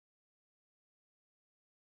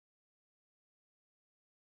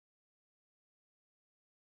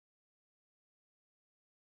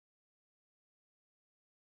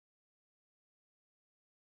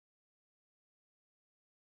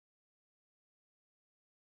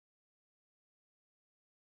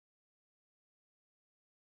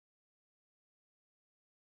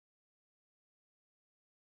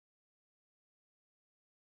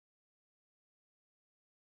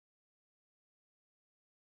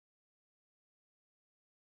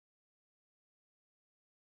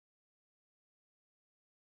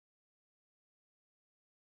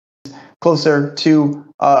closer to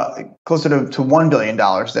 $1 billion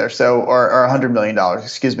there, so or $100 million,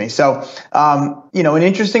 excuse me. So an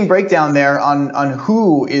interesting breakdown there on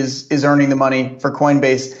who is earning the money for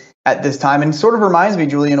Coinbase at this time, and sort of reminds me,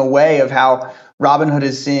 Julie, in a way, of how Robinhood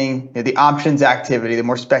is seeing the options activity, the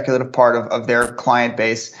more speculative part of their client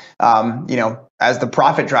base, as the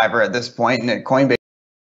profit driver at this point. And at Coinbase,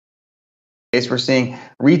 we're seeing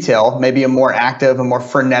retail, maybe a more active, a more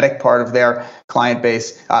frenetic part of their client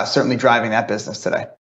base, certainly driving that business today.